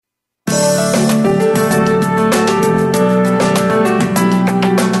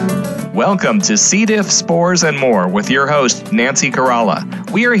Welcome to C. diff, spores, and more with your host, Nancy Caralla.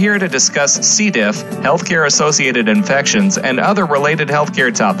 We are here to discuss C. diff, healthcare-associated infections, and other related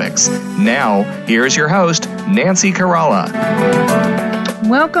healthcare topics. Now, here's your host, Nancy Caralla.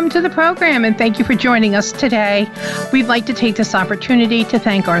 Welcome to the program, and thank you for joining us today. We'd like to take this opportunity to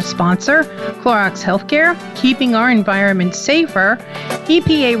thank our sponsor, Clorox Healthcare, keeping our environment safer.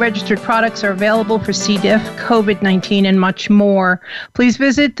 EPA-registered products are available for C. diff, COVID-19, and much more. Please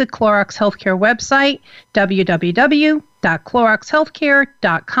visit the Clorox Healthcare website,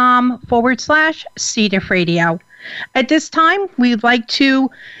 www.cloroxhealthcare.com/C. diff radio. At this time, we'd like to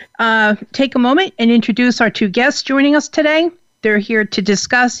take a moment and introduce our two guests joining us today. They're here to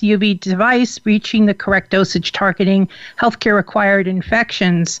discuss UV device reaching the correct dosage targeting healthcare-acquired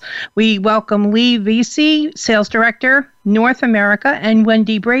infections. We welcome Lee Vesey, Sales Director, North America, and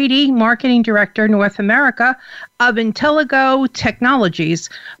Wendy Brady, Marketing Director, North America of Intellego Technologies.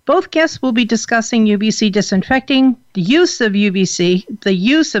 Both guests will be discussing UVC disinfecting, the use of UVC, the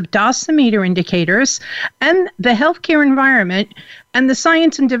use of dosimeter indicators, and the healthcare environment, and the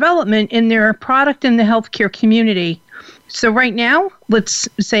science and development in their product in the healthcare community. So right now, let's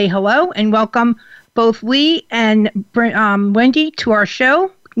say hello and welcome both Lee and Wendy to our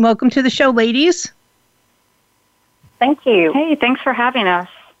show. Welcome to the show, ladies. Thank you. Hey, thanks for having us.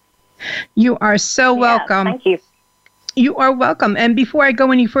 You are so welcome. Thank you. You are welcome. And before I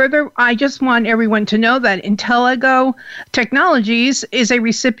go any further, I just want everyone to know that Intellego Technologies is a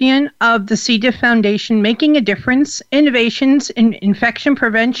recipient of the C. diff Foundation Making a Difference Innovations in Infection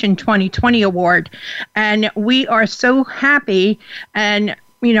Prevention 2020 Award. And we are so happy and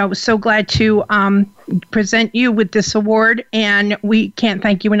so glad to present you with this award. And we can't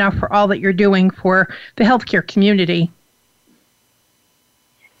thank you enough for all that you're doing for the healthcare community.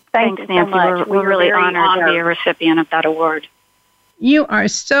 Thanks, Nancy. So much. We're really honored to be a recipient of that award. You are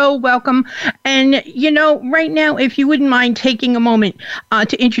so welcome. And, right now, if you wouldn't mind taking a moment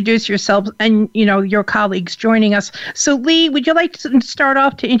to introduce yourselves and, your colleagues joining us. So, Lee, would you like to start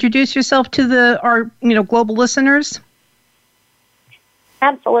off to introduce yourself to our global listeners?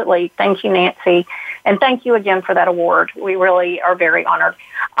 Absolutely. Thank you, Nancy. And thank you again for that award. We really are very honored.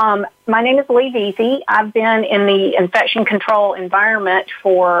 My name is Lee Vesey. I've been in the infection control environment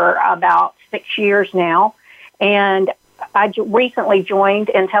for about 6 years now. And I recently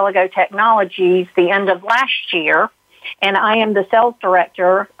joined Intellego Technologies the end of last year. And I am the sales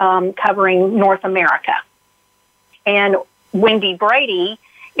director covering North America. And Wendy Brady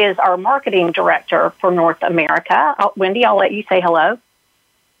is our marketing director for North America. Wendy, I'll let you say hello.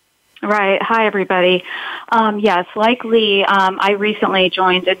 Right. Hi, everybody. Yes, like Lee, I recently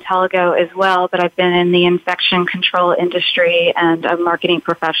joined Intellego as well, but I've been in the infection control industry and a marketing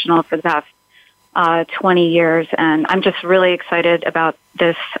professional for the past 20 years. And I'm just really excited about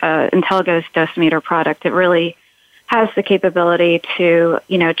this Intellego's dosimeter product. It really has the capability to,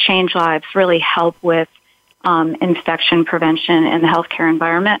 change lives, really help with infection prevention in the healthcare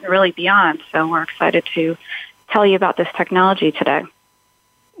environment and really beyond. So we're excited to tell you about this technology today.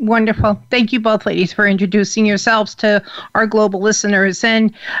 Wonderful. Thank you both, ladies, for introducing yourselves to our global listeners.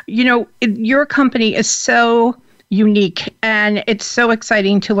 And, your company is so unique, and it's so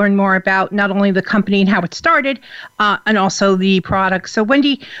exciting to learn more about not only the company and how it started, and also the product. So,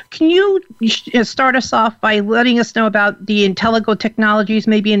 Wendy, can you start us off by letting us know about the Intellego Technologies,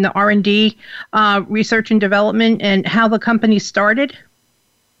 maybe in the R&D, research and development, and how the company started?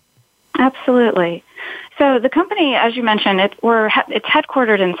 Absolutely. So the company, as you mentioned, it's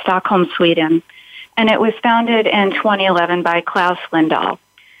headquartered in Stockholm, Sweden, and it was founded in 2011 by Klaus Lindahl.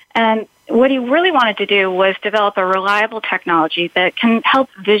 And what he really wanted to do was develop a reliable technology that can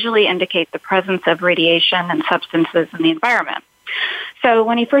help visually indicate the presence of radiation and substances in the environment. So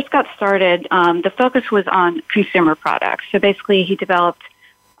when he first got started, the focus was on consumer products. So basically, he developed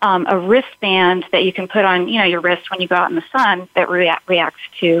a wristband that you can put on, your wrist when you go out in the sun that reacts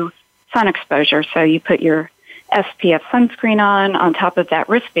to sun exposure. So you put your SPF sunscreen on top of that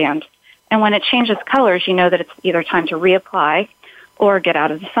wristband. And when it changes colors, you know that it's either time to reapply or get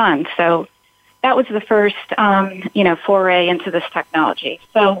out of the sun. So that was the first, foray into this technology.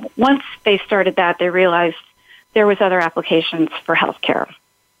 So once they started that, they realized there was other applications for healthcare.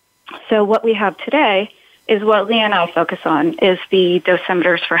 So what we have today is what Lee and I focus on, is the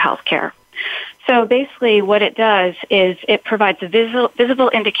dosimeters for healthcare. So basically what it does is it provides a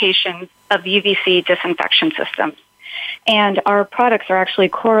visible indication of UVC disinfection systems. And our products are actually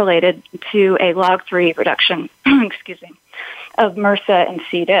correlated to a log-3 reduction, of MRSA and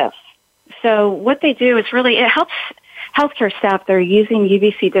C. diff. So what they do is really, it helps healthcare staff that are using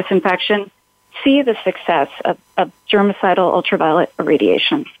UVC disinfection see the success of germicidal ultraviolet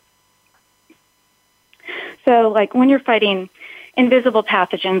irradiation. So like when you're fighting invisible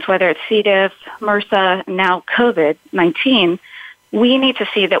pathogens, whether it's C. diff, MRSA, now COVID-19, we need to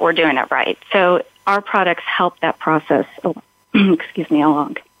see that we're doing it right. So our products help that process along.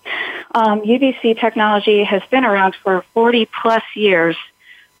 UVC technology has been around for 40 plus years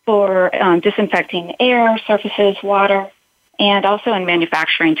for disinfecting air, surfaces, water, and also in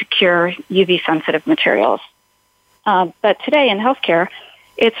manufacturing to cure UV-sensitive materials. But today in healthcare,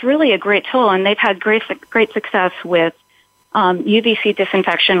 it's really a great tool, and they've had great success with UVC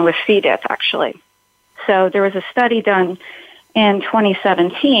disinfection with C. diff, actually. So there was a study done in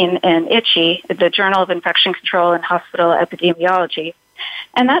 2017 in ICHE, the Journal of Infection Control and Hospital Epidemiology,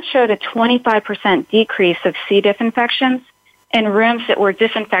 and that showed a 25% decrease of C. diff infections in rooms that were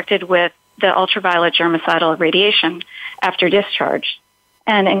disinfected with the ultraviolet germicidal radiation after discharge.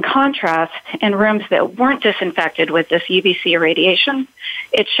 And in contrast, in rooms that weren't disinfected with this UVC irradiation,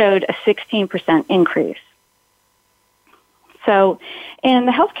 it showed a 16% increase. So in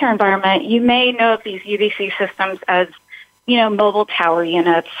the healthcare environment, you may know of these UVC systems as, mobile tower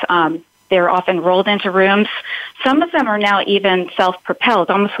units. They're often rolled into rooms. Some of them are now even self-propelled,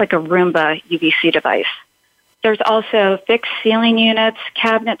 almost like a Roomba UVC device. There's also fixed ceiling units,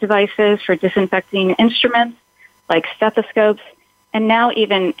 cabinet devices for disinfecting instruments like stethoscopes, and now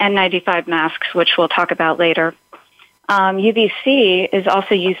even N95 masks, which we'll talk about later. UVC is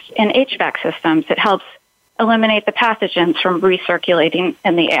also used in HVAC systems. It helps eliminate the pathogens from recirculating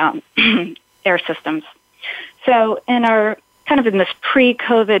in the air systems. So in this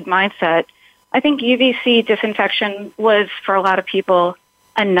pre-COVID mindset, I think UVC disinfection was, for a lot of people,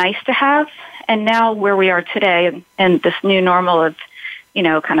 a nice to have. And now where we are today in this new normal of,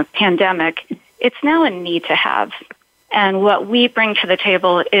 pandemic, it's now a need to have. And what we bring to the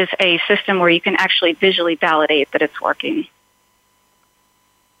table is a system where you can actually visually validate that it's working.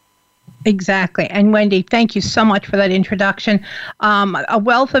 Exactly. And Wendy, thank you so much for that introduction. A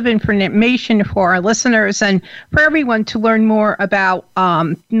wealth of information for our listeners and for everyone to learn more about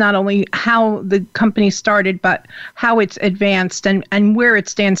not only how the company started, but how it's advanced and where it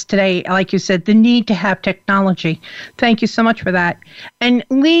stands today. Like you said, the need to have technology. Thank you so much for that. And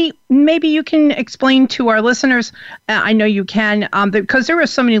Lee, maybe you can explain to our listeners, I know you can, because there are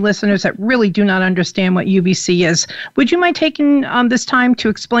so many listeners that really do not understand what UVC is. Would you mind taking this time to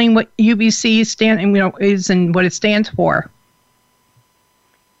explain what UVC is and what it stands for?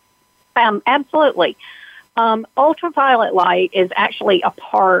 Absolutely. Ultraviolet light is actually a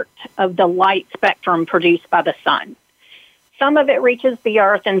part of the light spectrum produced by the sun. Some of it reaches the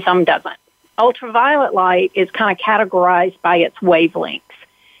earth and some doesn't. Ultraviolet light is kind of categorized by its wavelengths.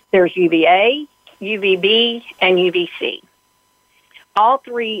 There's UVA, UVB, and UVC. All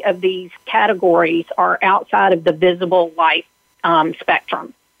three of these categories are outside of the visible light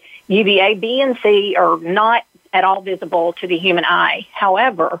spectrum. UVA, B, and C are not at all visible to the human eye.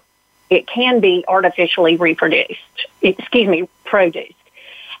 However, it can be artificially produced.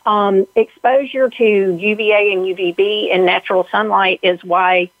 Exposure to UVA and UVB in natural sunlight is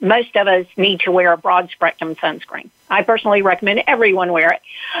why most of us need to wear a broad spectrum sunscreen. I personally recommend everyone wear it.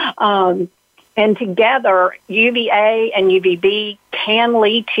 And together, UVA and UVB can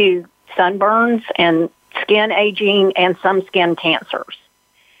lead to sunburns and skin aging and some skin cancers.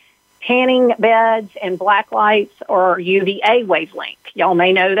 Tanning beds and black lights are UVA wavelength. Y'all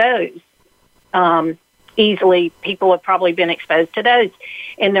may know those. Easily, people have probably been exposed to those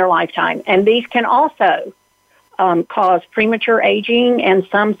in their lifetime. And these can also cause premature aging and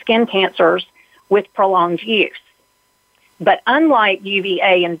some skin cancers with prolonged use. But unlike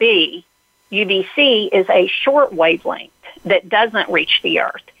UVA and B, UVC is a short wavelength that doesn't reach the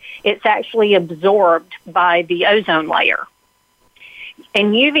earth. It's actually absorbed by the ozone layer.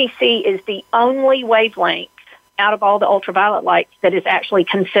 And UVC is the only wavelength out of all the ultraviolet lights that is actually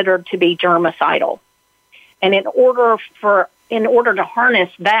considered to be germicidal. And in order to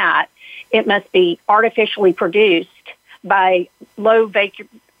harness that, it must be artificially produced by low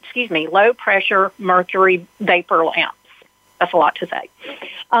pressure mercury vapor lamps. That's a lot to say.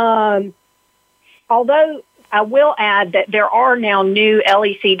 Although I will add that there are now new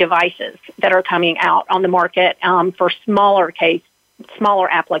LEC devices that are coming out on the market for smaller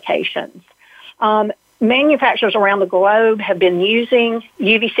applications. Manufacturers around the globe have been using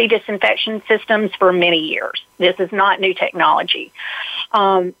UVC disinfection systems for many years. This is not new technology.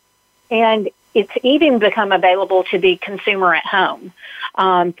 And it's even become available to the consumer at home.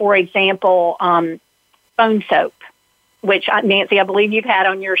 For example, phone soap, which, Nancy, I believe you've had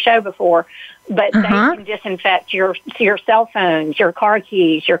on your show before, but they can disinfect your cell phones, your car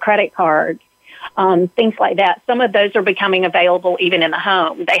keys, your credit cards. things like that. Some of those are becoming available even in the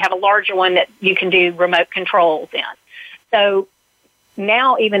home. They have a larger one that you can do remote controls in. So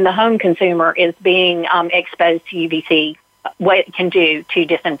now even the home consumer is being exposed to UVC, what it can do to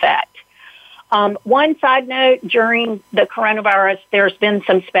disinfect. One side note, during the coronavirus, there's been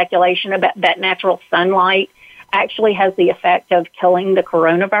some speculation about that natural sunlight actually has the effect of killing the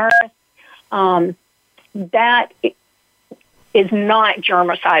coronavirus. That is not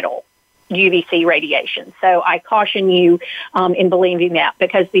germicidal UVC radiation. So I caution you in believing that,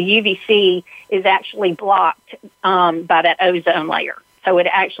 because the UVC is actually blocked by that ozone layer. So it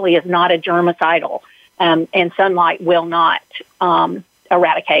actually is not a germicidal, and sunlight will not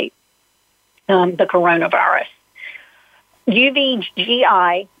eradicate the coronavirus.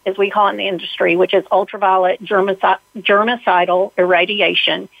 UVGI, as we call it in the industry, which is ultraviolet germicidal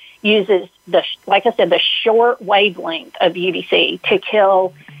irradiation, uses like I said, the short wavelength of UVC to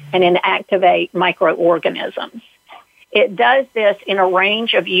kill and inactivate microorganisms. It does this in a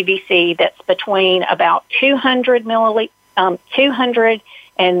range of UVC that's between about 200 and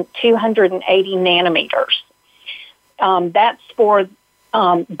 280 nanometers. That's for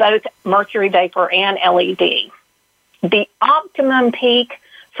both mercury vapor and LED. The optimum peak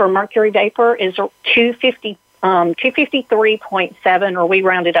for mercury vapor is 253.7, or we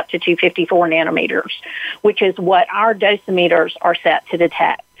round it up to 254 nanometers, which is what our dosimeters are set to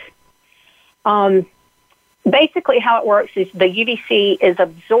detect. Basically how it works is the UVC is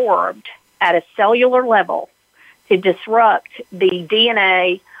absorbed at a cellular level to disrupt the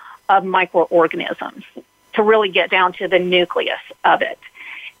DNA of microorganisms, to really get down to the nucleus of it.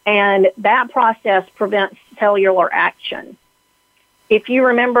 And that process prevents cellular action. If you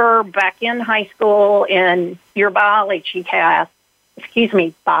remember back in high school in your biology class,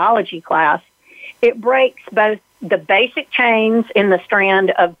 it breaks both the basic chains in the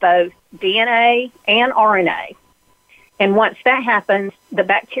strand of both DNA and RNA. And once that happens, the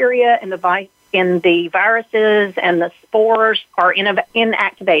bacteria and the viruses and the spores are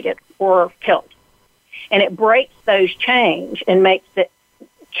inactivated or killed. And it breaks those chains and makes it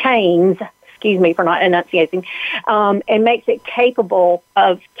excuse me for not enunciating, and makes it capable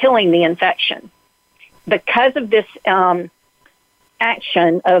of killing the infection. Because of this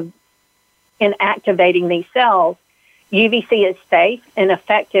action of inactivating these cells, UVC is safe and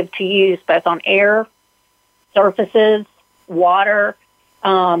effective to use both on air, surfaces, water,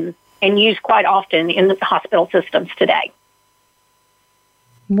 and used quite often in the hospital systems today.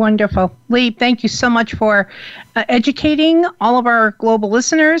 Wonderful. Lee, thank you so much for educating all of our global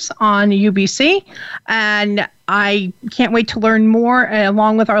listeners on UVC. And I can't wait to learn more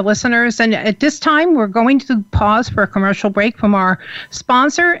along with our listeners. And at this time, we're going to pause for a commercial break from our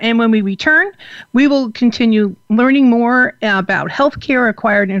sponsor. And when we return, we will continue learning more about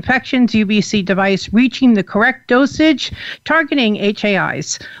healthcare-acquired infections, UVC device reaching the correct dosage, targeting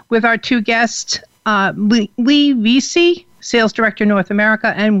HAIs, with our two guests, Lee Vesey, Sales Director, North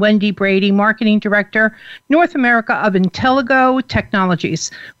America, and Wendy Brady, Marketing Director, North America of Intelligo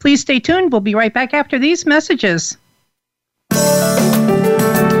Technologies. Please stay tuned. We'll be right back after these messages.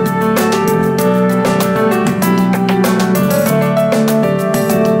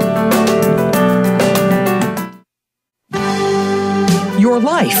 Your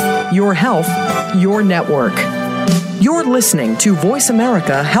life, your health, your network. You're listening to Voice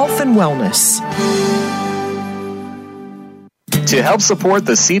America Health and Wellness. To help support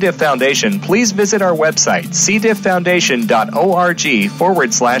the C. diff Foundation, please visit our website,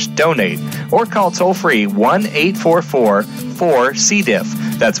 cdifffoundation.org/donate, or call toll-free 1-844-4-C-DIFF.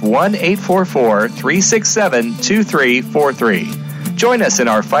 That's 1-844-367-2343. Join us in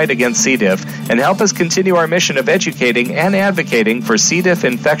our fight against C. diff and help us continue our mission of educating and advocating for C. diff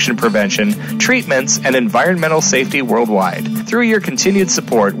infection prevention, treatments, and environmental safety worldwide. Through your continued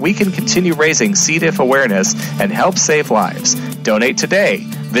support, we can continue raising C. diff awareness and help save lives. Donate today.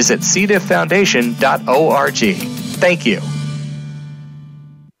 Visit cdifffoundation.org. Thank you.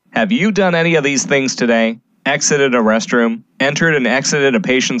 Have you done any of these things today? Exited a restroom, entered and exited a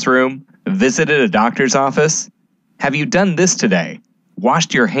patient's room, visited a doctor's office? Have you done this today?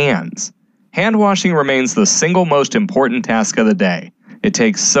 Washed your hands? Hand washing remains the single most important task of the day. It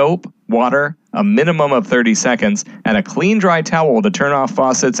takes soap, water, a minimum of 30 seconds, and a clean, dry towel to turn off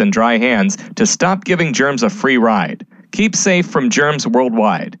faucets and dry hands to stop giving germs a free ride. Keep safe from germs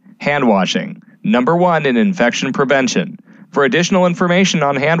worldwide. Hand washing, #1 in infection prevention. For additional information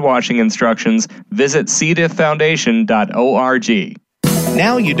on hand washing instructions, visit cdifffoundation.org.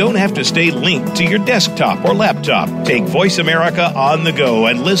 Now you don't have to stay linked to your desktop or laptop. Take Voice America on the go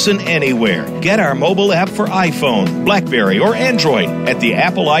and listen anywhere. Get our mobile app for iPhone, BlackBerry, or Android at the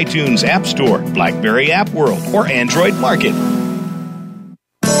Apple iTunes App Store, BlackBerry App World, or Android Market.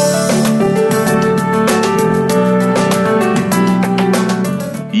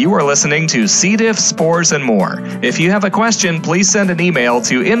 You are listening to C. diff, spores, and more. If you have a question, please send an email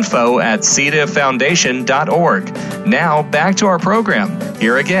to info@cdifffoundation.org. Now, back to our program.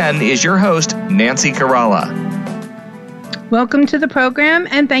 Here again is your host, Nancy Caralla. Welcome to the program,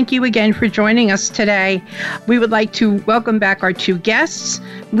 and thank you again for joining us today. We would like to welcome back our two guests,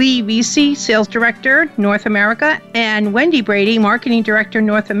 Lee Vesey, Sales Director, North America, and Wendy Brady, Marketing Director,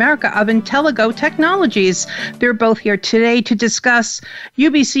 North America of Intellego Technologies. They're both here today to discuss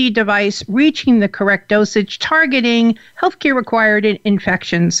UVC device reaching the correct dosage, targeting healthcare-acquired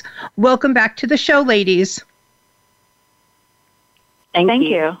infections. Welcome back to the show, ladies. Thank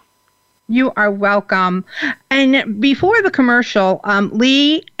you. You are welcome. And before the commercial,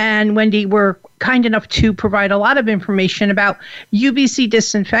 Lee and Wendy were kind enough to provide a lot of information about UVC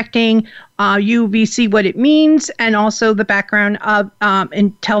disinfecting, UVC, what it means, and also the background of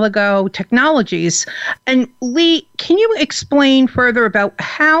Intellego Technologies. And Lee, can you explain further about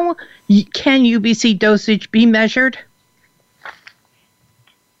how can UVC dosage be measured?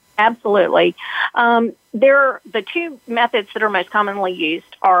 Absolutely. The two methods that are most commonly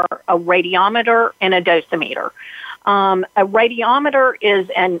used are a radiometer and a dosimeter. A radiometer is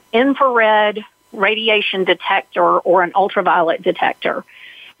an infrared radiation detector or an ultraviolet detector.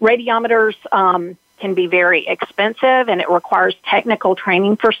 Radiometers can be very expensive, and it requires technical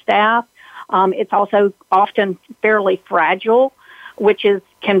training for staff. It's also often fairly fragile, which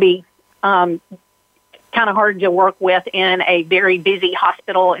can be kind of hard to work with in a very busy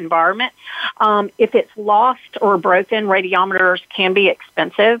hospital environment. If it's lost or broken, radiometers can be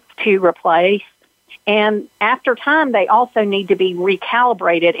expensive to replace. And after time, they also need to be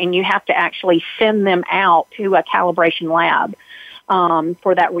recalibrated, and you have to actually send them out to a calibration lab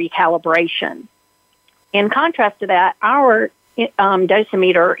for that recalibration. In contrast to that, our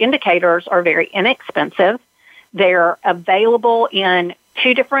dosimeter indicators are very inexpensive. They're available in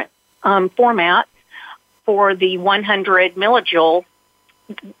two different formats. For the 100 millijoule,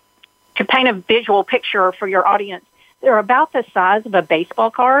 to paint a visual picture for your audience, they're about the size of a baseball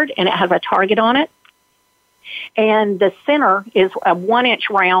card, and it has a target on it. And the center is a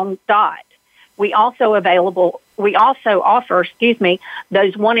 1-inch round dot. We also offer,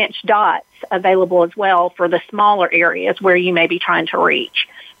 those 1-inch dots available as well for the smaller areas where you may be trying to reach.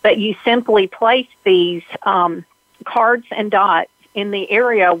 But you simply place these cards and dots in the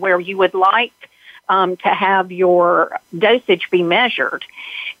area where you would like to have your dosage be measured.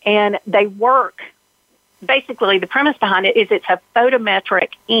 And they work, basically the premise behind it is it's a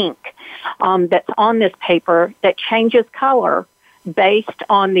photometric ink that's on this paper that changes color based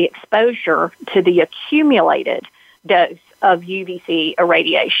on the exposure to the accumulated dose of UVC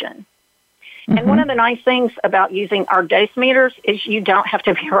irradiation. Mm-hmm. And one of the nice things about using our dosimeters is you don't have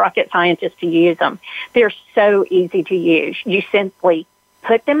to be a rocket scientist to use them. They're so easy to use. You simply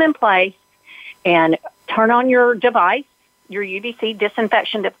put them in place and turn on your device, your UVC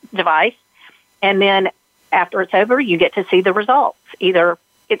disinfection device, and then after it's over, you get to see the results. Either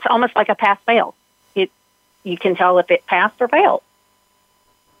it's almost like a pass-fail. You can tell if it passed or failed.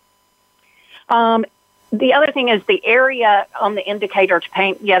 The other thing is the area on the indicator, to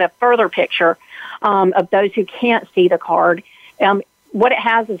paint yet a further picture of those who can't see the card. What it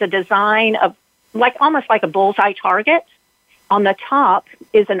has is a design of almost like a bullseye target. On the top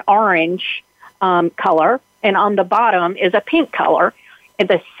is an orange color, and on the bottom is a pink color. And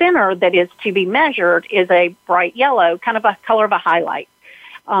the center that is to be measured is a bright yellow, kind of a color of a highlight.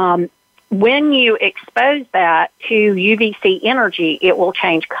 When you expose that to UVC energy, it will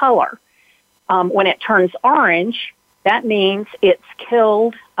change color. When it turns orange, that means it's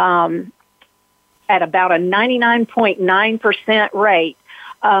killed at about a 99.9% rate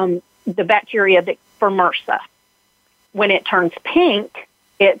the bacteria for MRSA. When it turns pink,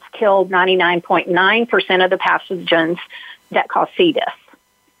 it's killed 99.9% of the pathogens that cause C. diff,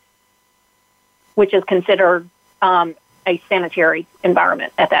 which is considered a sanitary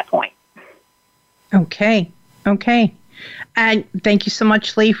environment at that point. Okay. And thank you so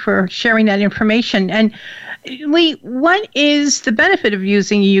much, Lee, for sharing that information. And Lee, what is the benefit of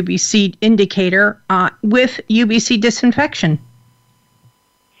using a UVC indicator with UVC disinfection?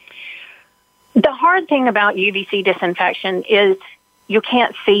 The hard thing about UVC disinfection is you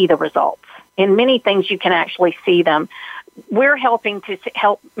can't see the results. In many things, you can actually see them. We're helping to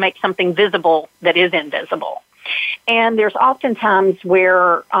help make something visible that is invisible. And there's often times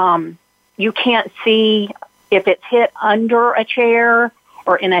where you can't see if it's hit under a chair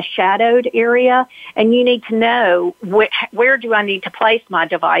or in a shadowed area, and you need to know where do I need to place my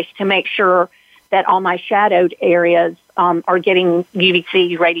device to make sure that all my shadowed areas are getting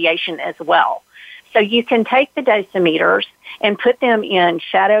UVC radiation as well. So you can take the dosimeters and put them in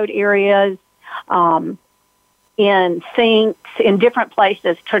shadowed areas, in sinks, in different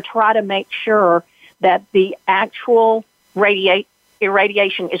places to try to make sure that the actual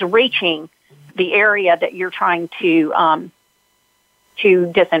irradiation is reaching the area that you're trying to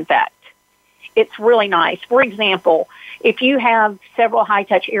disinfect. It's really nice. For example, if you have several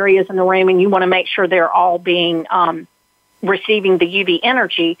high-touch areas in the room and you want to make sure they're all being receiving the UV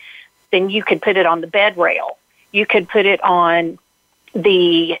energy, then you could put it on the bed rail. You could put it on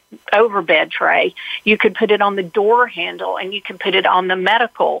the overbed tray. You could put it on the door handle, and you can put it on the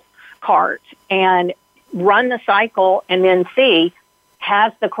medical cart and run the cycle and then see,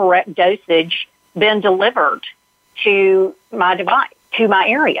 has the correct dosage been delivered to my device, to my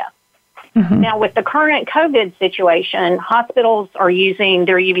area? Mm-hmm. Now, with the current COVID situation, hospitals are using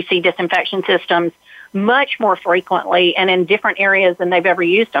their UVC disinfection systems much more frequently and in different areas than they've ever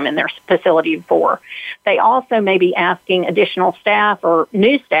used them in their facility before. They also may be asking additional staff or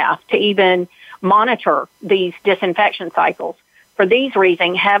new staff to even monitor these disinfection cycles. For these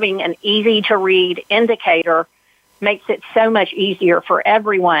reasons, having an easy-to-read indicator makes it so much easier for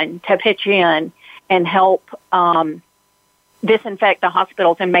everyone to pitch in and help disinfect the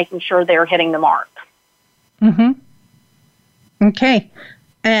hospitals and making sure they're hitting the mark. Mm-hmm. Okay.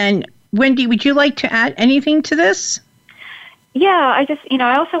 And Wendy, would you like to add anything to this? Yeah,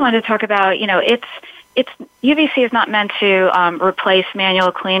 I also wanted to talk about, it's UVC is not meant to replace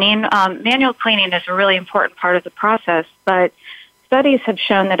manual cleaning. Manual cleaning is a really important part of the process, but studies have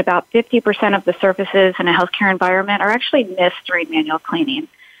shown that about 50% of the surfaces in a healthcare environment are actually missed during manual cleaning.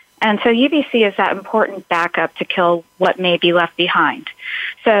 And so UVC is that important backup to kill what may be left behind.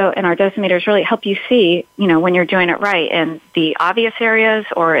 So, and our dosimeters really help you see, when you're doing it right in the obvious areas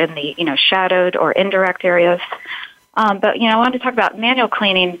or in the, shadowed or indirect areas. But, I wanted to talk about manual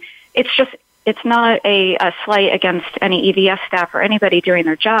cleaning. It's not a slight against any EVS staff or anybody doing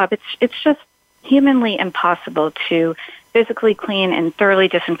their job. It's just humanly impossible to physically clean and thoroughly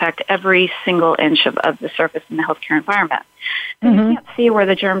disinfect every single inch of the surface in the healthcare environment. So you can't see where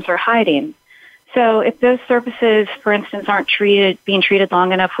the germs are hiding. So if those surfaces, for instance, aren't being treated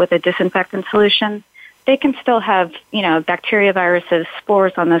long enough with a disinfectant solution, they can still have, bacteria, viruses,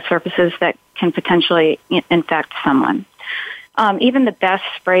 spores on those surfaces that can potentially infect someone. Even the best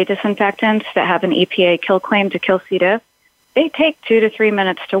spray disinfectants that have an EPA kill claim to kill C. diff, they take 2 to 3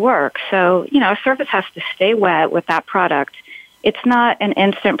 minutes to work. So, a surface has to stay wet with that product. It's not an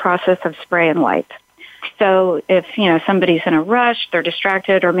instant process of spray and wipe. So if, somebody's in a rush, they're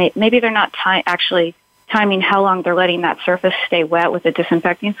distracted, or maybe they're not actually timing how long they're letting that surface stay wet with a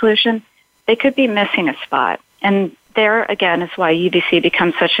disinfecting solution, they could be missing a spot. And there, again, is why UVC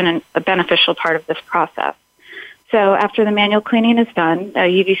becomes such a beneficial part of this process. So after the manual cleaning is done,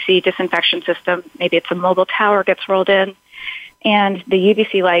 a UVC disinfection system, maybe it's a mobile tower, gets rolled in, and the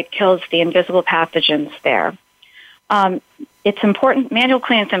UVC light kills the invisible pathogens there. It's important, manual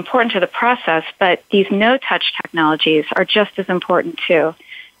cleaning is important to the process, but these no-touch technologies are just as important too,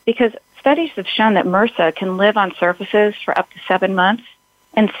 because studies have shown that MRSA can live on surfaces for up to 7 months,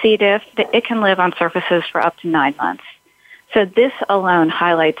 and C. diff, it can live on surfaces for up to 9 months. So this alone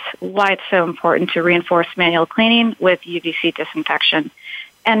highlights why it's so important to reinforce manual cleaning with UVC disinfection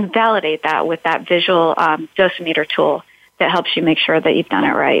and validate that with that visual dosimeter tool that helps you make sure that you've done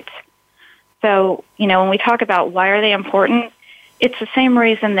it right. So, when we talk about why are they important, it's the same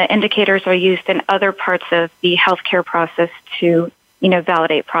reason that indicators are used in other parts of the healthcare process to,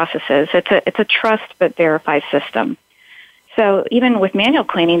 validate processes. It's a trust but verify system. So even with manual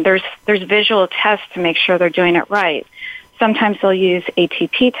cleaning, there's visual tests to make sure they're doing it right. Sometimes they'll use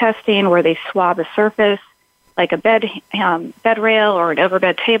ATP testing where they swab a surface, like a bed rail or an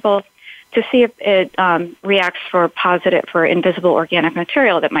overbed table, to see if it reacts for invisible organic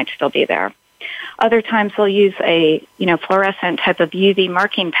material that might still be there. Other times they'll use a fluorescent type of UV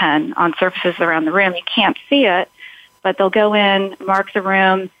marking pen on surfaces around the room. You can't see it, but they'll go in, mark the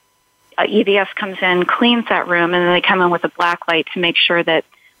room. EVS comes in, cleans that room, and then they come in with a black light to make sure that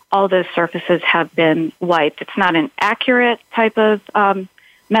all those surfaces have been wiped. It's not an accurate type of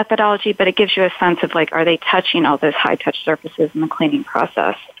methodology, but it gives you a sense of are they touching all those high-touch surfaces in the cleaning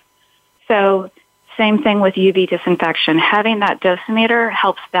process. So same thing with UV disinfection. Having that dosimeter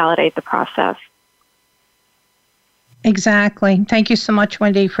helps validate the process. Exactly. Thank you so much,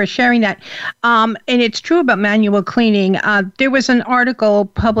 Wendy, for sharing that. And it's true about manual cleaning. There was an article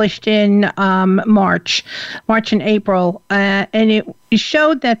published in March and April, and it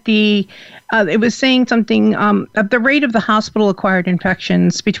showed that it was saying something of the rate of the hospital-acquired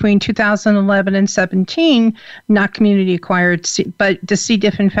infections between 2011 and 17, not community-acquired, but the C.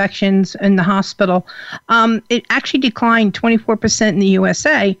 diff infections in the hospital. It actually declined 24% in the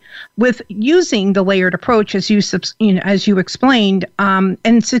USA with using the layered approach, as you explained,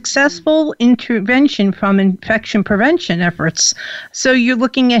 and successful intervention from infection prevention efforts. So you're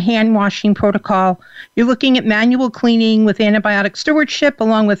looking at hand washing protocol. You're looking at manual cleaning with antibiotic stewardship,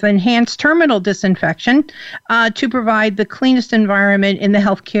 along with enhanced terminal disinfection to provide the cleanest environment in the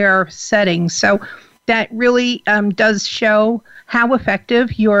healthcare setting. So that really does show how effective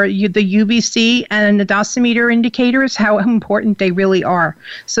the UVC and the dosimeter indicators, how important they really are.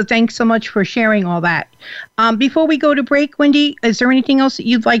 So thanks so much for sharing all that. Before we go to break, Wendy, is there anything else that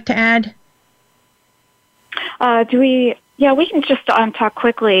you'd like to add? We can just talk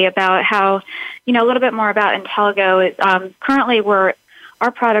quickly about how, a little bit more about Intellego. Currently,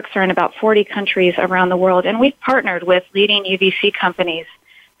 our products are in about 40 countries around the world, and we've partnered with leading UVC companies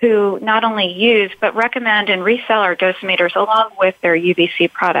who not only use but recommend and resell our dosimeters along with their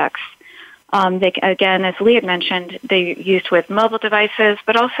UVC products. Again, as Lee had mentioned, they're used with mobile devices,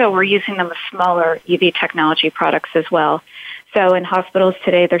 but also we're using them with smaller UV technology products as well. So in hospitals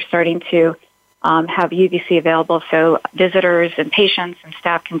today, they're starting to have UVC available so visitors and patients and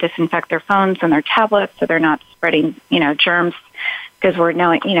staff can disinfect their phones and their tablets so they're not spreading, germs, because we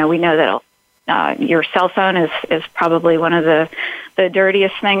know that your cell phone is probably one of the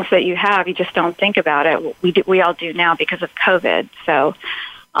dirtiest things that you have. You just don't think about it. We all do now because of COVID. So,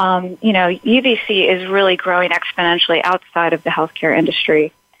 UVC is really growing exponentially outside of the healthcare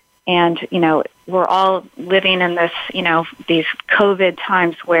industry. And, we're all living in this, these COVID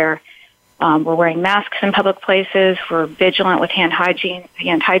times where we're wearing masks in public places. We're vigilant with hand hygiene,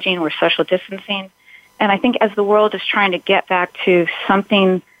 we're social distancing. And I think as the world is trying to get back to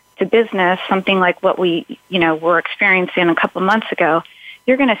business, something like what we, were experiencing a couple months ago,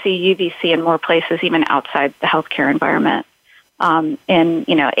 you're going to see UVC in more places, even outside the healthcare environment. In,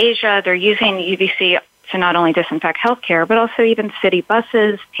 Asia, they're using UVC to not only disinfect healthcare, but also even city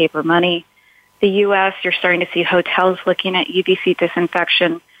buses, paper money. The U.S., you're starting to see hotels looking at UVC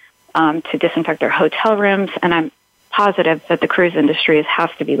disinfection to disinfect their hotel rooms, and I'm positive that the cruise industry has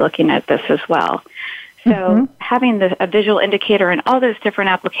to be looking at this as well. So having a visual indicator in all those different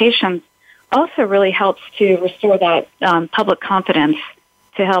applications also really helps to restore that public confidence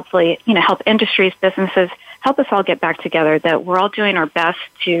to hopefully, help industries, businesses, help us all get back together, that we're all doing our best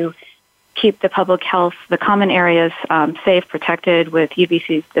to keep the public health, the common areas safe, protected with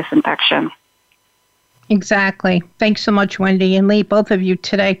UVC disinfection. Exactly. Thanks so much, Wendy and Lee, both of you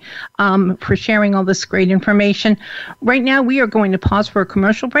today, for sharing all this great information. Right now, we are going to pause for a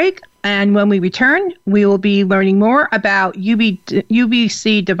commercial break. And when we return, we will be learning more about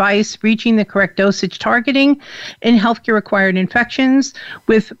UVC device reaching the correct dosage targeting in healthcare-acquired infections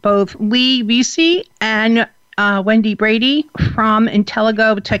with both Lee Vesey and Wendy Brady from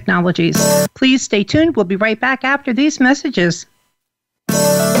Intellego Technologies. Please stay tuned. We'll be right back after these messages.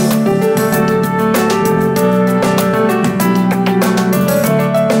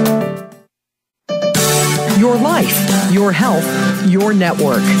 Your life, your health, your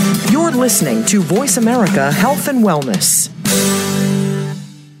network. You're listening to Voice America Health and Wellness.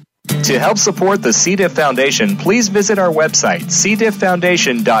 To help support the C. diff Foundation, please visit our website,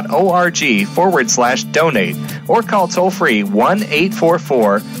 cdifffoundation.org/donate, or call toll-free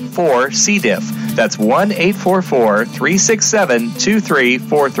 1-844-4-C-DIFF. That's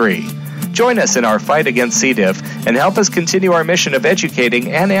 1-844-367-2343. Join us in our fight against C. diff and help us continue our mission of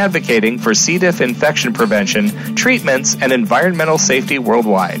educating and advocating for C. diff infection prevention, treatments, and environmental safety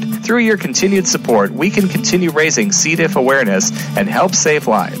worldwide. Through your continued support, we can continue raising C. diff awareness and help save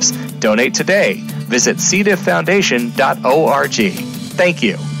lives. Donate today. Visit cdifffoundation.org. Thank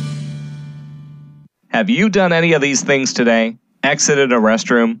you. Have you done any of these things today? Exited a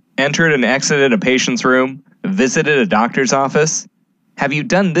restroom, entered and exited a patient's room, visited a doctor's office? Have you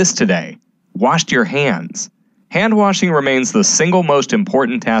done this today? Washed your hands? Hand washing remains the single most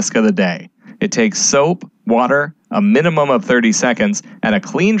important task of the day. It takes soap, water, a minimum of 30 seconds, and a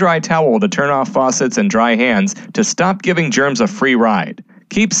clean, dry towel to turn off faucets and dry hands to stop giving germs a free ride.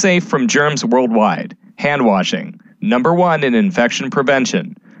 Keep safe from germs worldwide. Hand washing, #1 in infection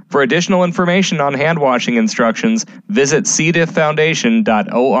prevention. For additional information on hand washing instructions, visit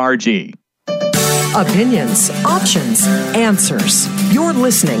cdifffoundation.org. Opinions, options, answers. You're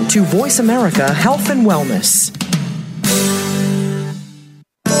listening to Voice America Health and Wellness.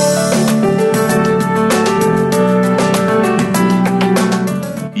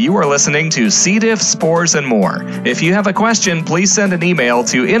 listening to C. diff, spores, and more. If you have a question, please send an email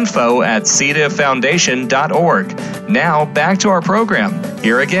to info@cdifffoundation.org. Now, back to our program.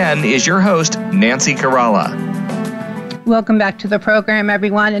 Here again is your host, Nancy Caralla. Welcome back to the program,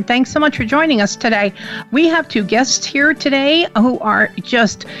 everyone, and thanks so much for joining us today. We have two guests here today who are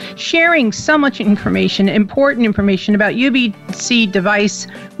just sharing so much information, important information about UVC device,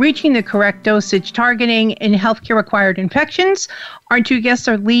 reaching the correct dosage targeting in healthcare-acquired infections. Our two guests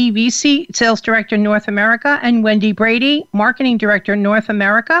are Lee Vesey, Sales Director, North America, and Wendy Brady, Marketing Director, North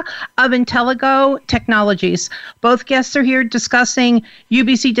America of Intellego Technologies. Both guests are here discussing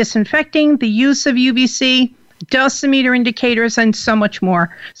UVC disinfecting, the use of UVC, dosimeter indicators, and so much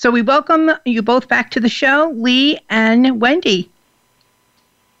more. So we welcome you both back to the show, Lee and Wendy.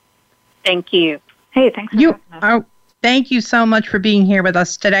 Thank you. Hey, thanks for having us. Thank you so much for being here with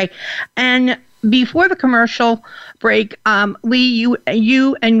us today. And before the commercial break, Lee,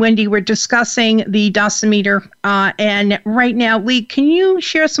 you and Wendy were discussing the dosimeter. And right now, Lee, can you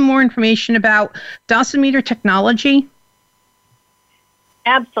share some more information about dosimeter technology?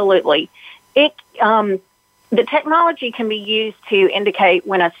 Absolutely. The technology can be used to indicate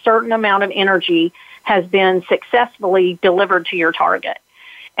when a certain amount of energy has been successfully delivered to your target.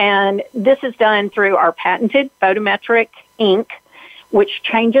 And this is done through our patented photometric ink, which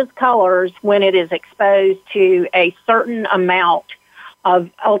changes colors when it is exposed to a certain amount of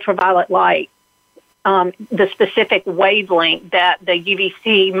ultraviolet light, the specific wavelength that the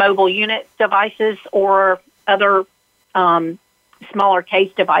UVC mobile unit devices or other smaller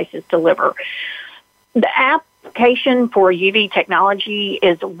case devices deliver. The application for UV technology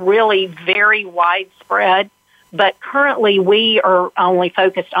is really very widespread, but currently we are only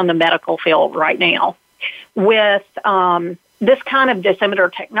focused on the medical field right now. With this kind of dosimeter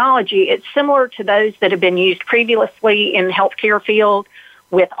technology, it's similar to those that have been used previously in the healthcare field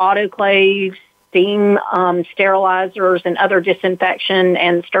with autoclaves, steam sterilizers, and other disinfection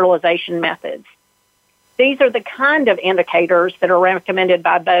and sterilization methods. These are the kind of indicators that are recommended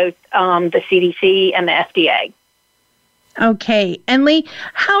by both the CDC and the FDA. Okay. And Lee,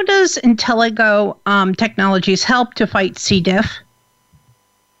 how does Intellego Technologies help to fight C. diff?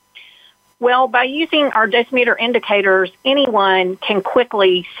 Well, by using our dosimeter indicators, anyone can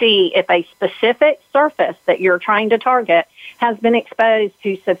quickly see if a specific surface that you're trying to target has been exposed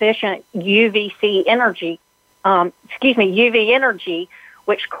to sufficient UV energy,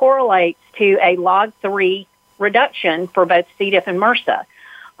 which correlates to a log 3 reduction for both C. diff and MRSA.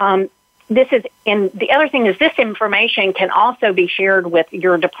 The other thing is this information can also be shared with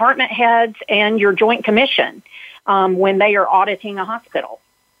your department heads and your Joint Commission when they are auditing a hospital.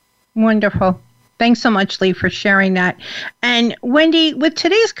 Wonderful. Thanks so much, Lee, for sharing that. And Wendy, with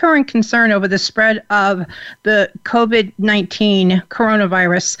today's current concern over the spread of the COVID-19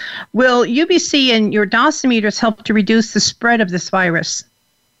 coronavirus, will UVC and your dosimeters help to reduce the spread of this virus?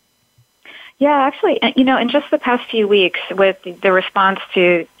 Yeah, actually, in just the past few weeks, with the response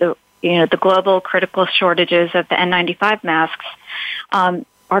to the global critical shortages of the N95 masks,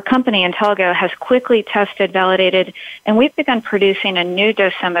 our company, Intellego, has quickly tested, validated, and we've begun producing a new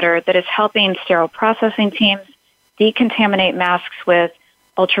dosimeter that is helping sterile processing teams decontaminate masks with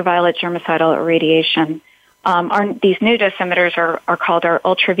ultraviolet germicidal irradiation. These new dosimeters are called our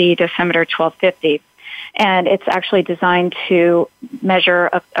UltraV Dosimeter 1250. And it's actually designed to measure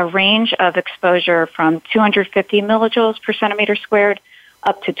a range of exposure from 250 millijoules per centimeter squared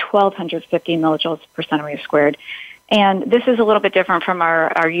up to 1,250 millijoules per centimeter squared. And this is a little bit different from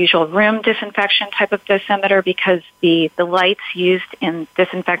our usual room disinfection type of dosimeter because the lights used in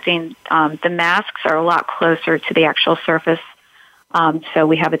disinfecting the masks are a lot closer to the actual surface. So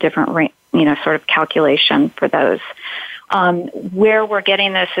we have a different sort of calculation for those. Where we're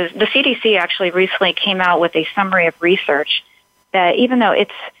getting this is the CDC actually recently came out with a summary of research that even though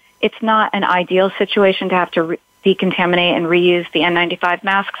it's not an ideal situation to have to decontaminate and reuse the N95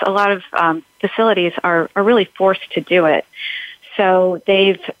 masks, a lot of facilities are really forced to do it. So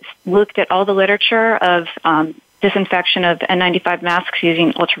they've looked at all the literature of disinfection of N95 masks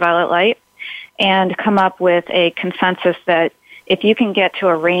using ultraviolet light and come up with a consensus that if you can get to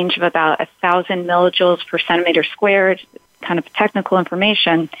a range of about 1,000 millijoules per centimeter squared, kind of technical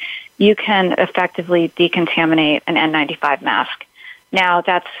information, you can effectively decontaminate an N95 mask. Now,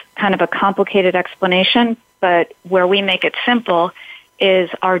 that's kind of a complicated explanation, but where we make it simple is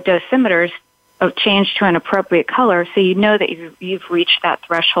our dosimeters change to an appropriate color so you know that you've reached that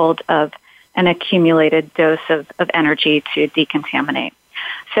threshold of an accumulated dose of energy to decontaminate.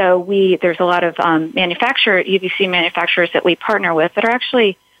 So there's a lot of UVC manufacturers that we partner with that are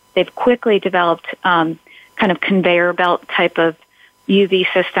actually, they've quickly developed kind of conveyor belt type of UV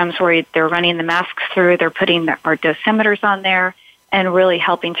systems where they're running the masks through, they're putting our dosimeters on there, and really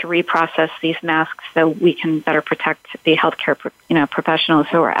helping to reprocess these masks so we can better protect the healthcare professionals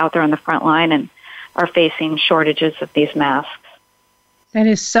who are out there on the front line and are facing shortages of these masks. That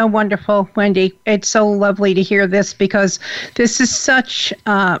is so wonderful, Wendy. It's so lovely to hear this because this is such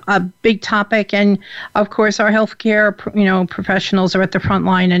a big topic, and of course, our healthcare professionals are at the front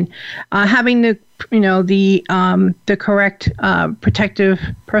line, and having the correct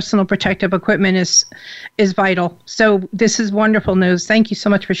personal protective equipment is vital. So this is wonderful news. Thank you so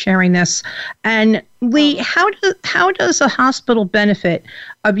much for sharing this. And Lee, how does a hospital benefit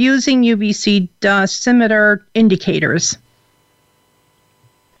of using UVC dosimeter indicators?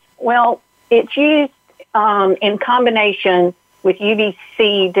 Well, it's used in combination with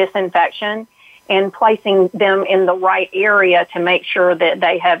UVC disinfection and placing them in the right area to make sure that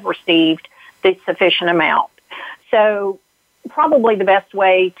they have received the sufficient amount. So probably the best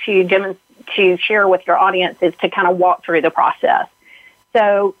way to share with your audience is to kind of walk through the process.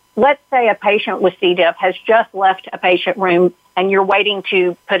 So let's say a patient with C. diff has just left a patient room and you're waiting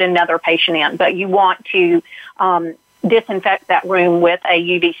to put another patient in, but you want to disinfect that room with a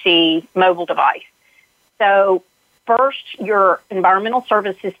UVC mobile device. So first, your environmental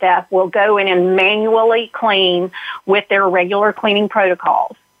services staff will go in and manually clean with their regular cleaning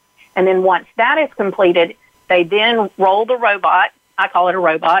protocols. And then once that is completed, they then roll the robot, I call it a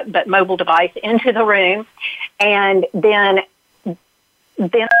robot, but mobile device, into the room, and then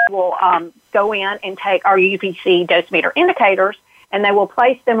we'll go in and take our UVC dosimeter indicators, and they will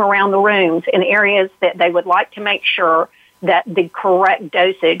place them around the rooms in areas that they would like to make sure that the correct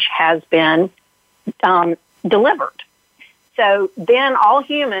dosage has been delivered. So then all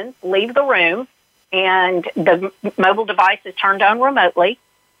humans leave the room, and the mobile device is turned on remotely.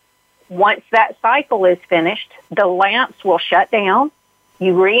 Once that cycle is finished, the lamps will shut down.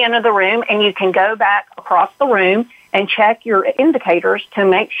 You re-enter the room, and you can go back across the room and check your indicators to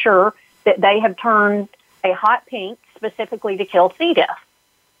make sure that they have turned a hot pink, specifically to kill C. diff.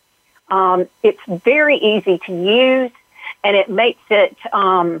 It's very easy to use, and it makes it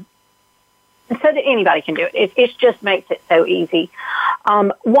so that anybody can do it. It just makes it so easy.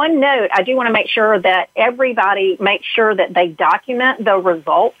 One note, I do want to make sure that everybody makes sure that they document the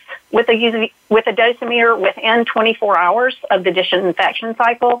results with a dosimeter within 24 hours of the disinfection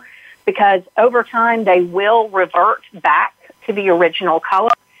cycle, because over time they will revert back to the original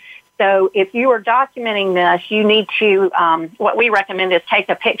color. So if you are documenting this, you need to, what we recommend is take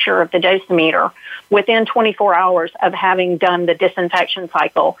a picture of the dosimeter within 24 hours of having done the disinfection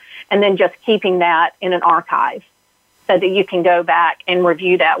cycle, and then just keeping that in an archive so that you can go back and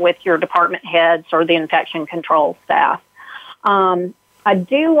review that with your department heads or the infection control staff. I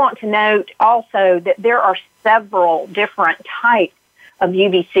do want to note also that there are several different types of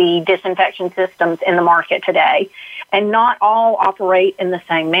UVC disinfection systems in the market today, and not all operate in the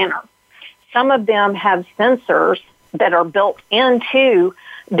same manner. Some of them have sensors that are built into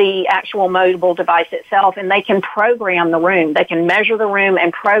the actual mobile device itself, and they can program the room. They can measure the room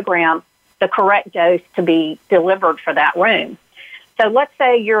and program the correct dose to be delivered for that room. So let's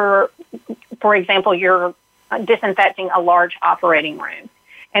say for example, you're disinfecting a large operating room,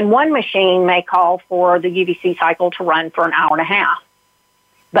 and one machine may call for the UVC cycle to run for an hour and a half.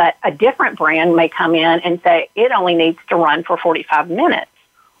 But a different brand may come in and say it only needs to run for 45 minutes,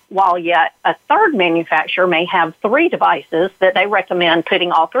 while yet a third manufacturer may have 3 devices that they recommend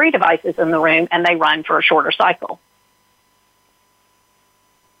putting all 3 devices in the room, and they run for a shorter cycle.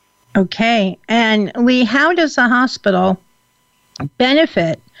 Okay. And Lee, how does a hospital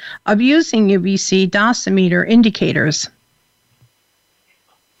benefit of using UVC dosimeter indicators?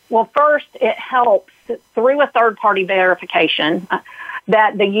 Well, first, it helps through a third-party verification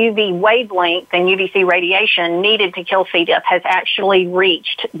that the UV wavelength and UVC radiation needed to kill C. diff has actually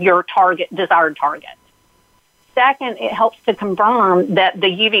reached your desired target. Second, it helps to confirm that the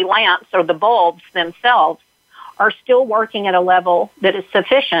UV lamps or the bulbs themselves are still working at a level that is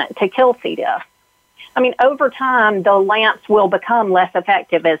sufficient to kill C. diff. I mean, over time, the lamps will become less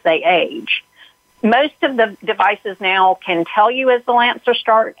effective as they age. Most of the devices now can tell you as the lamps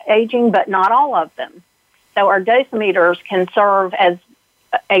start aging, but not all of them. So our dosimeters can serve as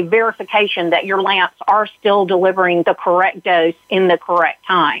a verification that your lamps are still delivering the correct dose in the correct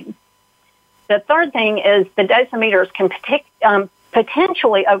time. The third thing is the dosimeters can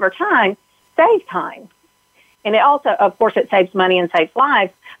potentially, over time, save time. And it also, of course, it saves money and saves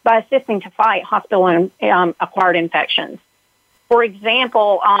lives by assisting to fight hospital-acquired infections. For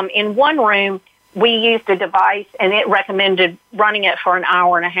example, in one room, we used a device, and it recommended running it for an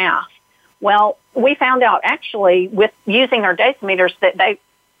hour and a half. Well, we found out actually with using our dosimeters that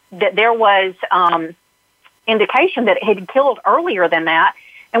there was indication that it had killed earlier than that.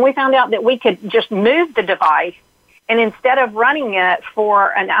 And we found out that we could just move the device, and instead of running it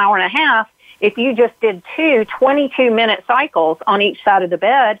for an hour and a half, if you just did 2 22-minute cycles on each side of the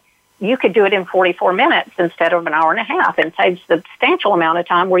bed, you could do it in 44 minutes instead of an hour and a half, and save a substantial amount of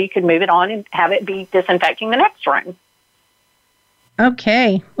time where you could move it on and have it be disinfecting the next room.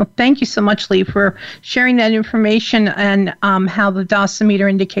 Okay. Well, thank you so much, Lee, for sharing that information and how the dosimeter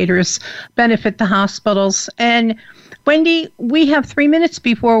indicators benefit the hospitals. And Wendy, we have 3 minutes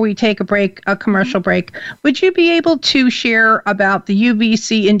before we take a commercial break. Would you be able to share about the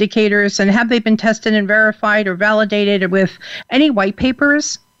UVC indicators, and have they been tested and verified or validated with any white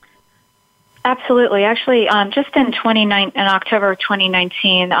papers? Absolutely. Actually, just in October of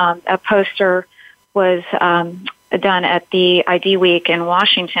 2019, a poster was done at the ID Week in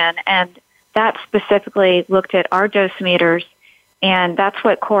Washington, and that specifically looked at our dosimeters, and that's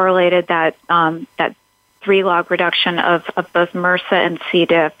what correlated that 3-log reduction of both MRSA and C.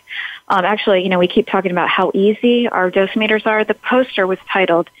 diff. Actually, we keep talking about how easy our dosimeters are. The poster was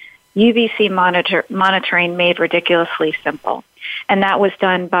titled UVC Monitoring Made Ridiculously Simple. And that was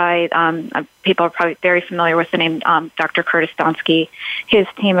done by, people are probably very familiar with the name Dr. Curtis Donsky. His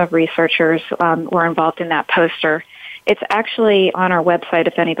team of researchers were involved in that poster. It's actually on our website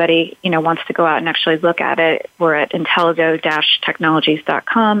if anybody wants to go out and actually look at it. We're at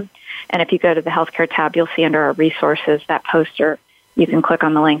Intellego-technologies.com. And if you go to the healthcare tab, you'll see under our resources that poster. You can click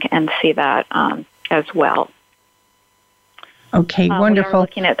on the link and see that as well. Okay, wonderful. We are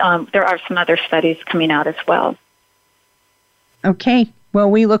looking at, there are some other studies coming out as well. Okay. Well,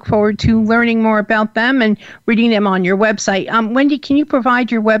 we look forward to learning more about them and reading them on your website. Wendy, can you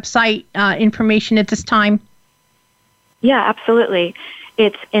provide your website information at this time? Yeah, absolutely.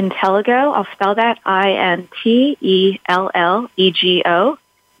 It's Intellego. I'll spell that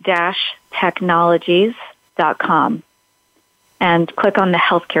INTELLEGO-technologies.com, and click on the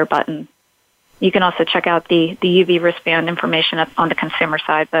healthcare button. You can also check out the UV wristband information on the consumer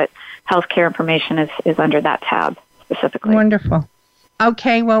side, but healthcare information is under that tab specifically. Wonderful.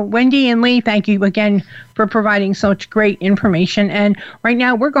 Okay, well, Wendy and Lee, thank you again for providing such great information. And right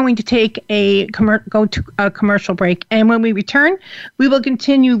now, we're going to take go to a commercial break. And when we return, we will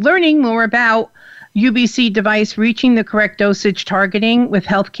continue learning more about UVC device reaching the correct dosage targeting with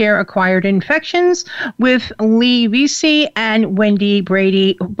healthcare-acquired infections with Lee Vesey and Wendy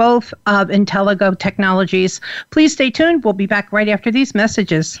Brady, both of Intellego Technologies. Please stay tuned. We'll be back right after these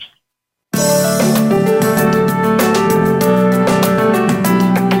messages.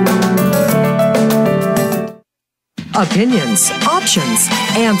 Opinions, options,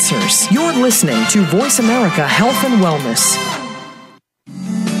 answers. You're listening to Voice America Health and Wellness.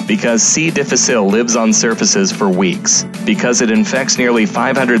 Because C. difficile lives on surfaces for weeks, because it infects nearly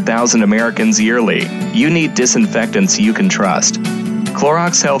 500,000 Americans yearly, you need disinfectants you can trust.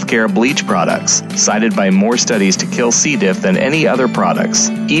 Clorox Healthcare bleach products, cited by more studies to kill C. diff than any other products.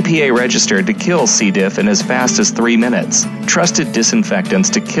 EPA registered to kill C. diff in as fast as 3 minutes. Trusted disinfectants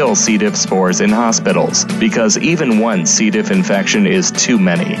to kill C. diff spores in hospitals, because even one C. diff infection is too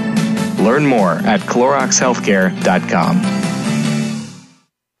many. Learn more at CloroxHealthcare.com.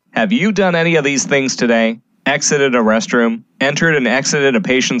 Have you done any of these things today? Exited a restroom, entered and exited a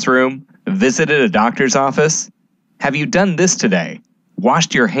patient's room, visited a doctor's office? Have you done this today?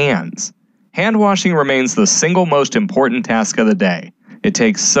 Washed your hands? Hand washing remains the single most important task of the day. It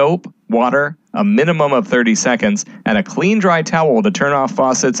takes soap, water, a minimum of 30 seconds, and a clean, dry towel to turn off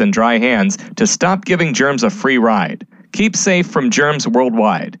faucets and dry hands to stop giving germs a free ride. Keep safe from germs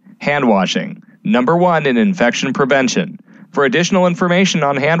worldwide. Hand washing, #1 in infection prevention. For additional information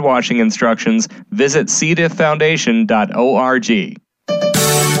on hand washing instructions, visit cdifffoundation.org.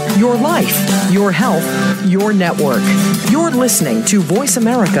 Your life, your health, your network. You're listening to Voice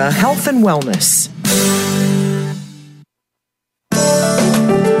America Health and Wellness.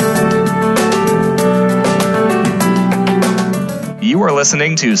 You are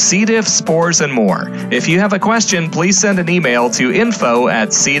listening to C. diff, spores, and more. If you have a question, please send an email to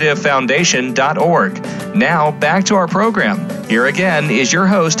info@cdifffoundation.org. Now, back to our program. Here again is your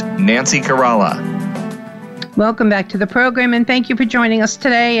host, Nancy Caralla. Welcome back to the program, and thank you for joining us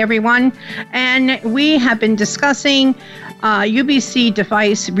today, everyone. And we have been discussing UVC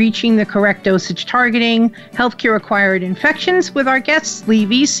device reaching the correct dosage targeting, healthcare-acquired infections with our guests, Lee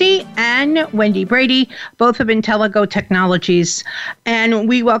Vesey and Wendy Brady, both of Intellego Technologies. And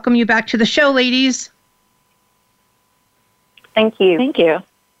we welcome you back to the show, ladies. Thank you. Thank you.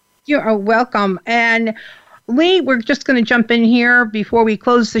 You are welcome. And Lee, we're just going to jump in here before we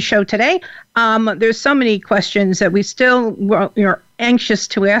close the show today. There's so many questions that we're anxious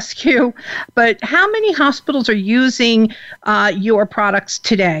to ask you, but how many hospitals are using your products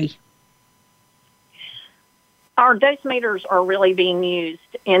today? Our dosimeters are really being used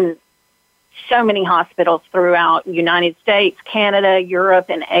in so many hospitals throughout the United States, Canada, Europe,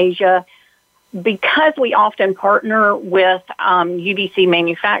 and Asia. Because we often partner with UVC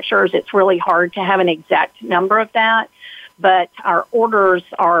manufacturers, it's really hard to have an exact number of that, but our orders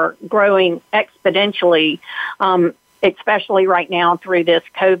are growing exponentially, especially right now through this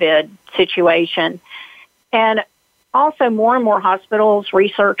COVID situation. And also, more and more hospitals,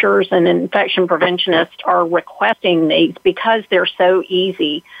 researchers, and infection preventionists are requesting these because they're so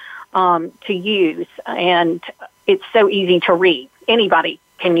easy to use, and it's so easy to read. Anybody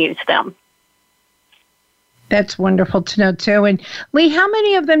can use them. That's wonderful to know, too. And Lee, how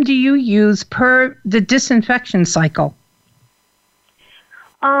many of them do you use per the disinfection cycle?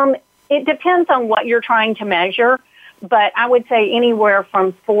 It depends on what you're trying to measure, but I would say anywhere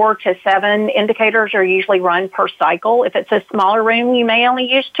from 4 to 7 indicators are usually run per cycle. If it's a smaller room, you may only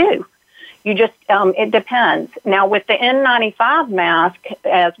use 2. You just, it depends. Now, with the N95 mask,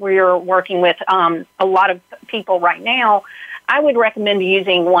 as we're working with a lot of people right now, I would recommend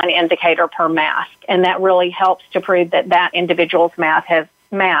using 1 indicator per mask, and that really helps to prove that that individual's mask has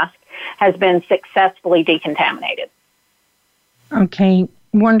been successfully decontaminated. Okay,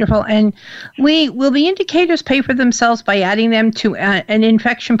 wonderful. And Lee, will the indicators pay for themselves by adding them to an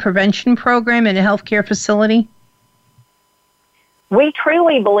infection prevention program in a healthcare facility? We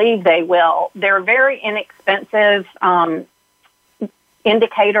truly believe they will. They're a very inexpensive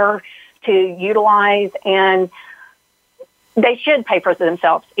indicator to utilize, and they should pay for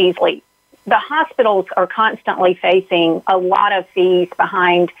themselves easily. The hospitals are constantly facing a lot of fees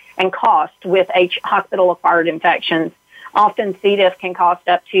behind and cost with hospital-acquired infections. Often C. diff can cost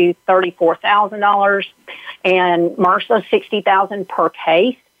up to $34,000 and MRSA $60,000 per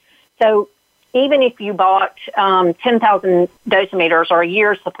case. So even if you bought 10,000 dosimeters or a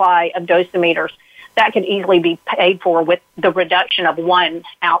year's supply of dosimeters, that could easily be paid for with the reduction of 1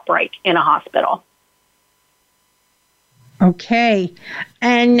 outbreak in a hospital. Okay.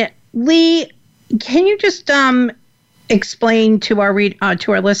 And Lee, can you just explain to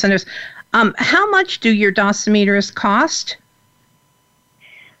our listeners how much do your dosimeters cost?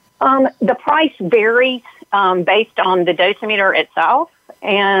 The price varies based on the dosimeter itself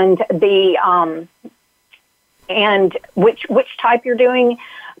and the and which type you're doing.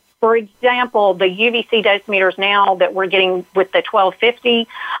 For example, the UVC dosimeters now that we're getting with the 1250,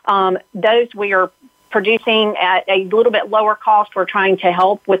 those we are producing at a little bit lower cost. We're trying to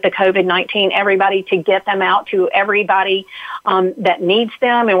help with the COVID-19, everybody, to get them out to everybody that needs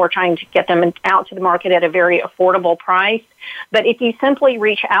them, and we're trying to get them out to the market at a very affordable price. But if you simply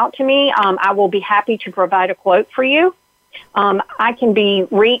reach out to me, I will be happy to provide a quote for you. I can be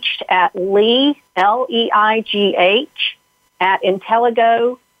reached at Leigh, Leigh, at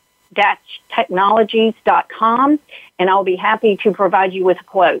Intellego-technologies.com, and I'll be happy to provide you with a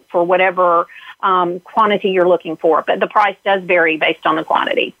quote for whatever quantity you're looking for. But the price does vary based on the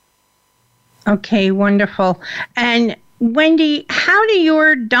quantity. Okay, wonderful. And Wendy, how do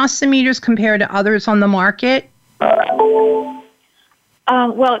your dosimeters compare to others on the market? Well,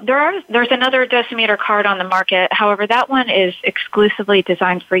 there's another dosimeter card on the market. However, that one is exclusively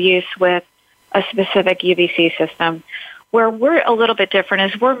designed for use with a specific UVC system. Where we're a little bit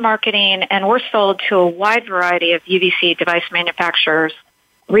different is we're marketing and we're sold to a wide variety of UVC device manufacturers,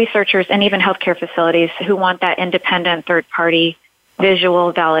 researchers, and even healthcare facilities who want that independent third-party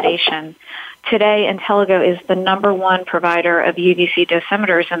visual validation. Today, Intellego is the #1 provider of UVC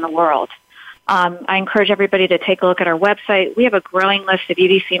dosimeters in the world. I encourage everybody to take a look at our website. We have a growing list of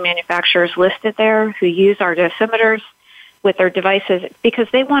UVC manufacturers listed there who use our dosimeters with their devices because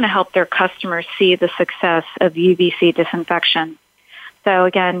they want to help their customers see the success of UVC disinfection. So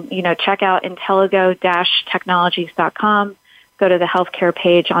again, check out Intellego-technologies.com. Go to the healthcare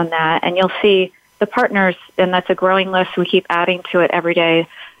page on that, and you'll see the partners, and that's a growing list. We keep adding to it every day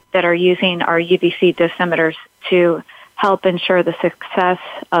that are using our UVC dosimeters to help ensure the success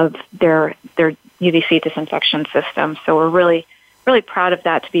of their UVC disinfection system. So we're really, really proud of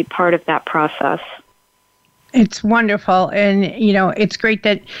that, to be part of that process. It's wonderful. And, it's great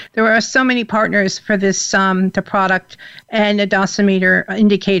that there are so many partners for this, the product and the dosimeter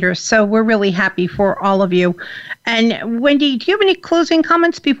indicator. So we're really happy for all of you. And Wendy, do you have any closing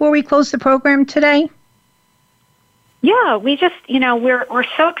comments before we close the program today? Yeah, we just, we're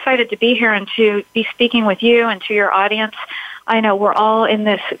so excited to be here and to be speaking with you and to your audience. I know we're all in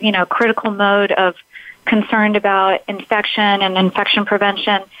this, critical mode of concerned about infection and infection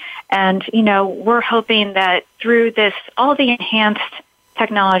prevention. And, we're hoping that through this, all the enhanced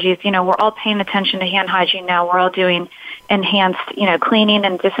technologies, we're all paying attention to hand hygiene now. We're all doing enhanced, cleaning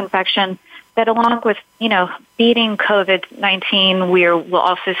and disinfection, that along with, beating COVID-19, we'll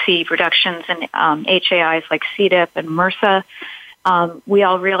also see reductions in HAIs like C. diff and MRSA. We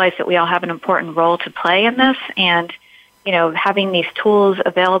all realize that we all have an important role to play in this, and, having these tools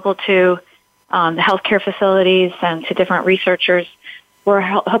available to the healthcare facilities and to different researchers, we're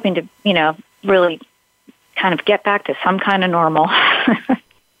hoping to, really kind of get back to some kind of normal.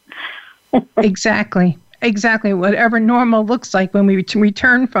 Exactly. Whatever normal looks like when we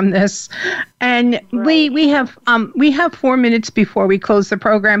return from this. And right. we have 4 minutes before we close the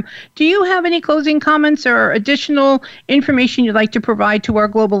program. Do you have any closing comments or additional information you'd like to provide to our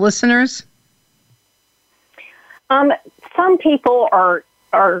global listeners? Some people are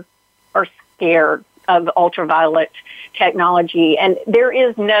scared of ultraviolet technology, and there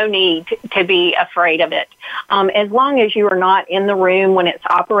is no need to be afraid of it. As long as you are not in the room when it's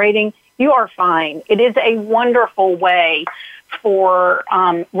operating, you are fine. It is a wonderful way for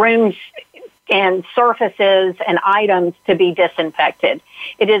rooms and surfaces and items to be disinfected.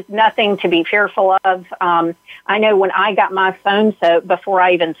 It is nothing to be fearful of. I know when I got my foam soap before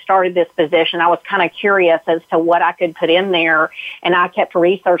I even started this position, I was kind of curious as to what I could put in there, and I kept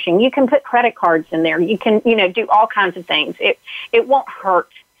researching. You can put credit cards in there. You can, do all kinds of things. It won't hurt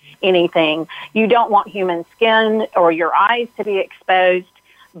anything. You don't want human skin or your eyes to be exposed,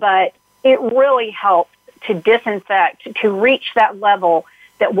 but it really helps to disinfect, to reach that level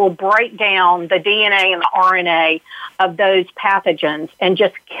that will break down the DNA and the RNA of those pathogens and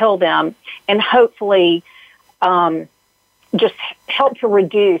just kill them, and hopefully just help to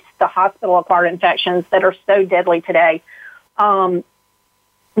reduce the hospital-acquired infections that are so deadly today. I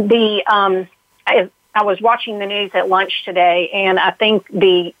was watching the news at lunch today, and I think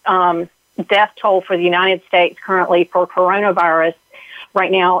the death toll for the United States currently for coronavirus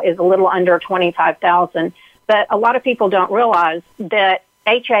right now is a little under 25,000. But a lot of people don't realize that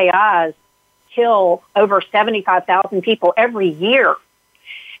HAIs kill over 75,000 people every year,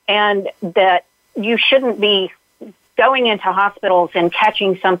 and that you shouldn't be going into hospitals and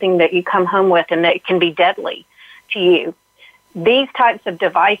catching something that you come home with and that can be deadly to you. These types of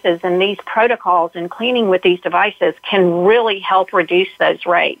devices and these protocols and cleaning with these devices can really help reduce those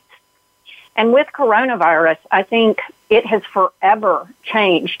rates. And with coronavirus, I think it has forever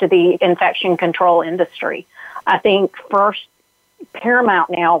changed the infection control industry. I think first paramount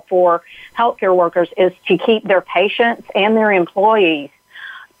now for healthcare workers is to keep their patients and their employees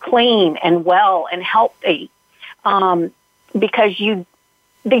clean and well and healthy, because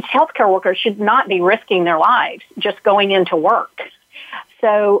these healthcare workers should not be risking their lives just going into work.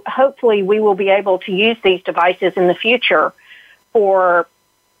 So hopefully we will be able to use these devices in the future for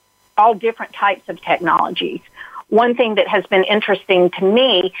all different types of technologies. One thing that has been interesting to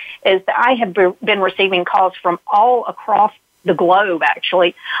me is that I have been receiving calls from all across the globe,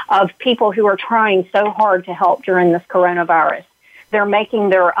 actually, of people who are trying so hard to help during this coronavirus. They're making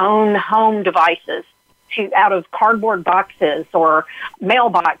their own home devices out of cardboard boxes or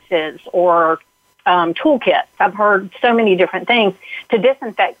mailboxes or toolkits. I've heard so many different things to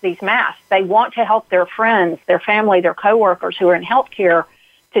disinfect these masks. They want to help their friends, their family, their coworkers who are in healthcare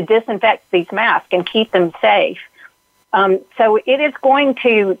to disinfect these masks and keep them safe. So it is going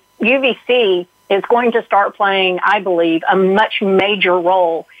to, UVC is going to start playing, I believe, a much major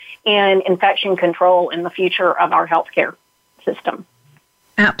role in infection control in the future of our healthcare system.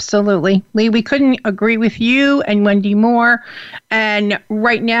 Absolutely. Lee, we couldn't agree with you and Wendy more. And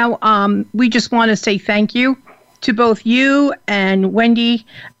right now, we just want to say thank you to both you and Wendy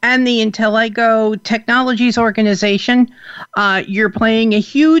and the Intellego Technologies Organization. You're playing a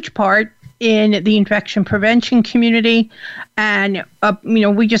huge part in the infection prevention community. And,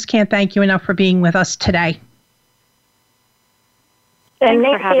 we just can't thank you enough for being with us today. And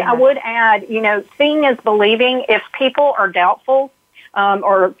Nancy, I would add, seeing is believing. If people are doubtful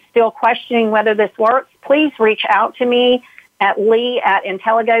or still questioning whether this works, please reach out to me at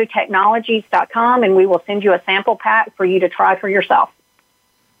lee@intelligotechnologies.com, and we will send you a sample pack for you to try for yourself.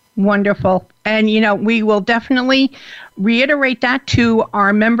 Wonderful. And, we will definitely reiterate that to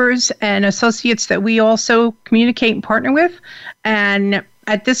our members and associates that we also communicate and partner with. And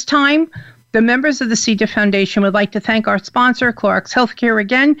at this time, the members of the C. diff Foundation would like to thank our sponsor, Clorox Healthcare,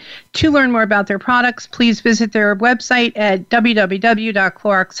 again. To learn more about their products, please visit their website at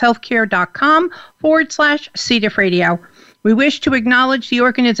www.cloroxhealthcare.com/C. diff radio. We wish to acknowledge the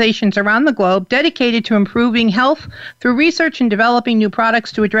organizations around the globe dedicated to improving health through research and developing new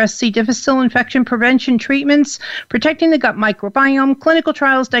products to address C. difficile infection prevention treatments, protecting the gut microbiome, clinical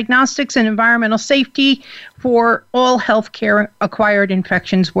trials, diagnostics, and environmental safety for all healthcare-acquired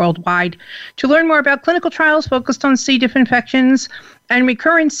infections worldwide. To learn more about clinical trials focused on C. diff infections and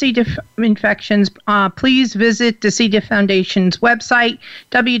recurrent C. diff infections, please visit the C. diff Foundation's website,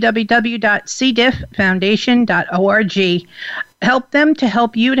 www.cdifffoundation.org. Help them to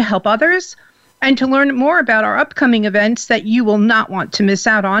help you to help others. And to learn more about our upcoming events that you will not want to miss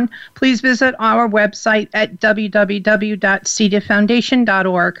out on, please visit our website at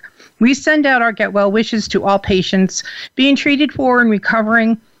www.cdifffoundation.org. We send out our get well wishes to all patients being treated for and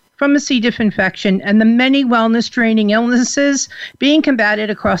recovering from a C. diff infection and the many wellness-draining illnesses being combated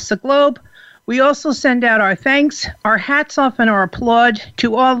across the globe. We also send out our thanks, our hats off, and our applaud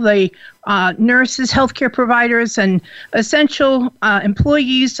to all the nurses, healthcare providers, and essential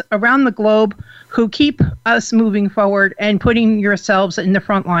employees around the globe who keep us moving forward and putting yourselves in the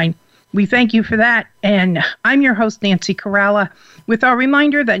front line. We thank you for that. And I'm your host, Nancy Caralla, with our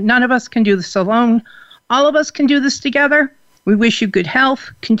reminder that none of us can do this alone. All of us can do this together. We wish you good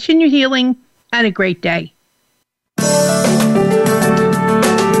health, continued healing, and a great day.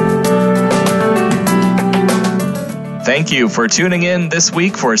 Thank you for tuning in this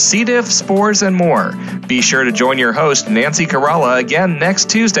week for C. diff, spores, and more. Be sure to join your host, Nancy Caralla, again next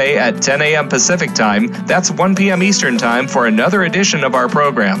Tuesday at 10 a.m. Pacific Time. That's 1 p.m. Eastern Time for another edition of our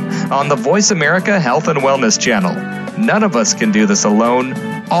program on the Voice America Health and Wellness Channel. None of us can do this alone.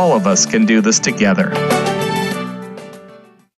 All of us can do this together.